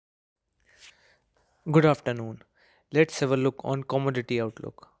Good afternoon. Let's have a look on commodity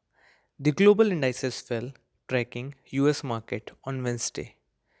outlook. The global indices fell, tracking US market on Wednesday,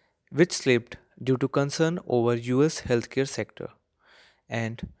 which slipped due to concern over US healthcare sector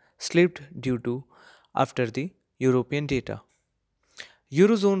and slipped due to after the European data.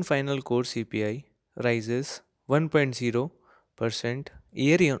 Eurozone final core CPI rises 1.0%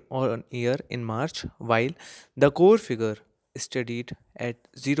 year on year in March, while the core figure steadied at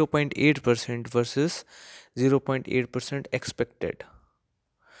 0.8% versus 0.8% expected.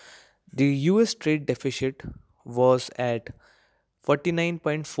 The US trade deficit was at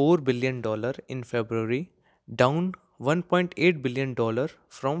 $49.4 billion in February, down $1.8 billion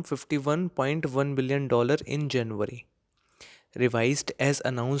from $51.1 billion in January, revised as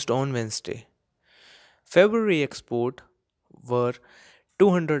announced on Wednesday. February export were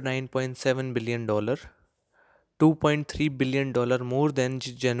 $209.7 billion, $2.3 billion more than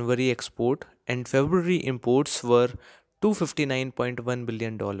January export, and February imports were $259.1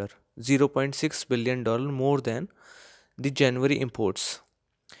 billion, $0.6 billion more than the January imports.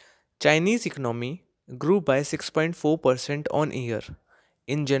 Chinese economy grew by 6.4% on year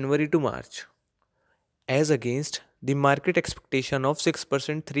in January to March, as against the market expectation of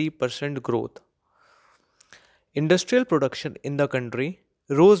 6% 3% growth. Industrial production in the country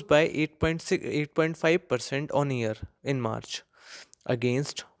rose by 8.5% on year in March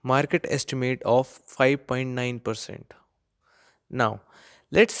against market estimate of 5.9%. Now,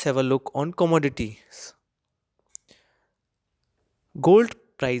 let's have a look on commodities. Gold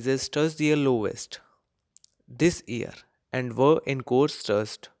prices touched their lowest this year and were in course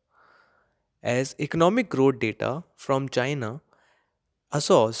trust as economic growth data from China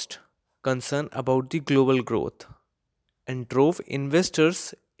assessed concern about the global growth and drove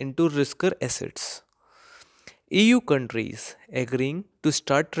investors into riskier assets. EU countries agreeing to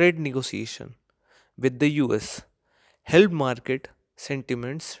start trade negotiation with the US helped market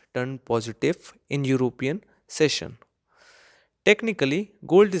sentiments turn positive in European session. Technically,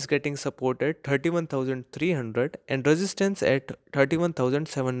 gold is getting support at 31,300 and resistance at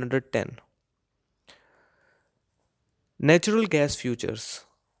 31,710. Natural gas futures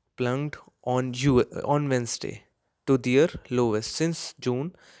plunged on Wednesday to their lowest since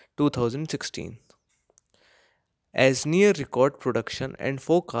June 2016 as near record production and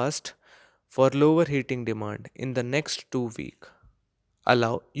forecast for lower heating demand in the next 2 weeks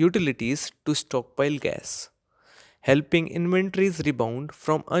allow utilities to stockpile gas, helping inventories rebound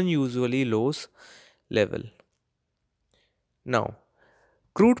from unusually low level. Now,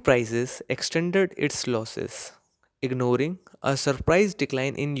 crude prices extended its losses, ignoring a surprise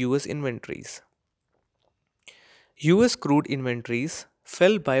decline in US inventories. US crude inventories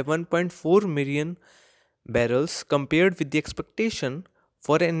fell by 1.4 million barrels compared with the expectation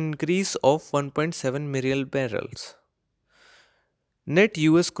for an increase of 1.7 million barrels. Net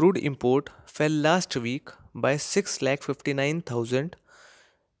US crude import fell last week by 6,59,000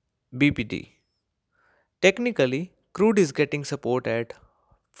 BPD. Technically, crude is getting support at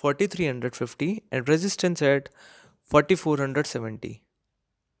 4350 and resistance at 4470.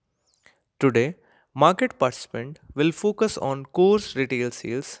 Today, market participants will focus on core retail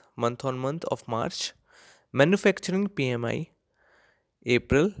sales month on month of March, manufacturing PMI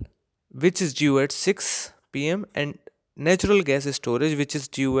April, which is due at 6 pm, and natural gas storage, which is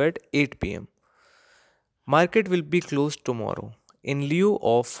due at 8 pm. Market will be closed tomorrow in lieu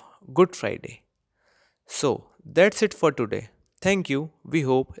of Good Friday. So, that's it for today. Thank you. We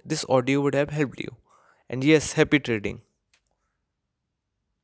hope this audio would have helped you. And yes, happy trading.